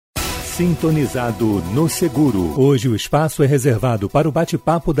Sintonizado no Seguro. Hoje o espaço é reservado para o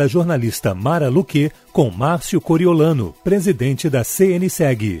bate-papo da jornalista Mara Luquet com Marcio Coriolano, presidente da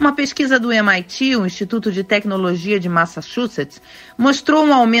CNseg. Uma pesquisa do MIT, o Instituto de Tecnologia de Massachusetts, mostrou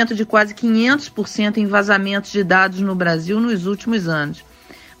um aumento de quase 500% em vazamentos de dados no Brasil nos últimos anos.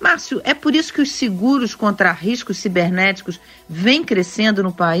 Márcio, é por isso que os seguros contra riscos cibernéticos vêm crescendo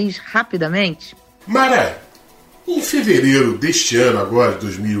no país rapidamente? Mara, em fevereiro deste ano, agora,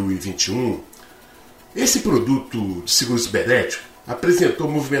 2021, esse produto de seguro cibernético apresentou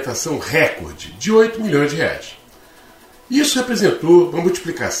movimentação recorde de 8 milhões de reais. Isso representou uma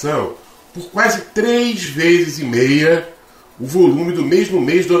multiplicação por quase 3,5 vezes o volume do mesmo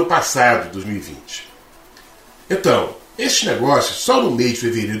mês do ano passado, 2020. Então, este negócio, só no mês de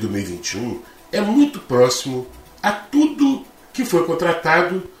fevereiro de 2021, é muito próximo a tudo que foi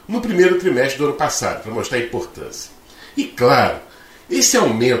contratado no primeiro trimestre do ano passado, para mostrar a importância. E claro, esse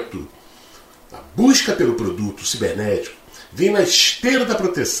aumento da busca pelo produto cibernético vem na esteira da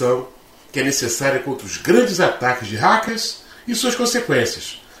proteção que é necessária contra os grandes ataques de hackers e suas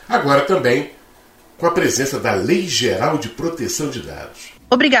consequências. Agora também com a presença da Lei Geral de Proteção de Dados.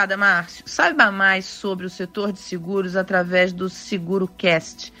 Obrigada, Márcio. Saiba mais sobre o setor de seguros através do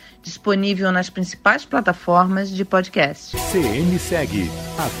SeguroCast, disponível nas principais plataformas de podcast. CNseg,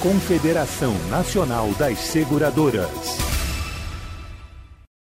 a Confederação Nacional das Seguradoras.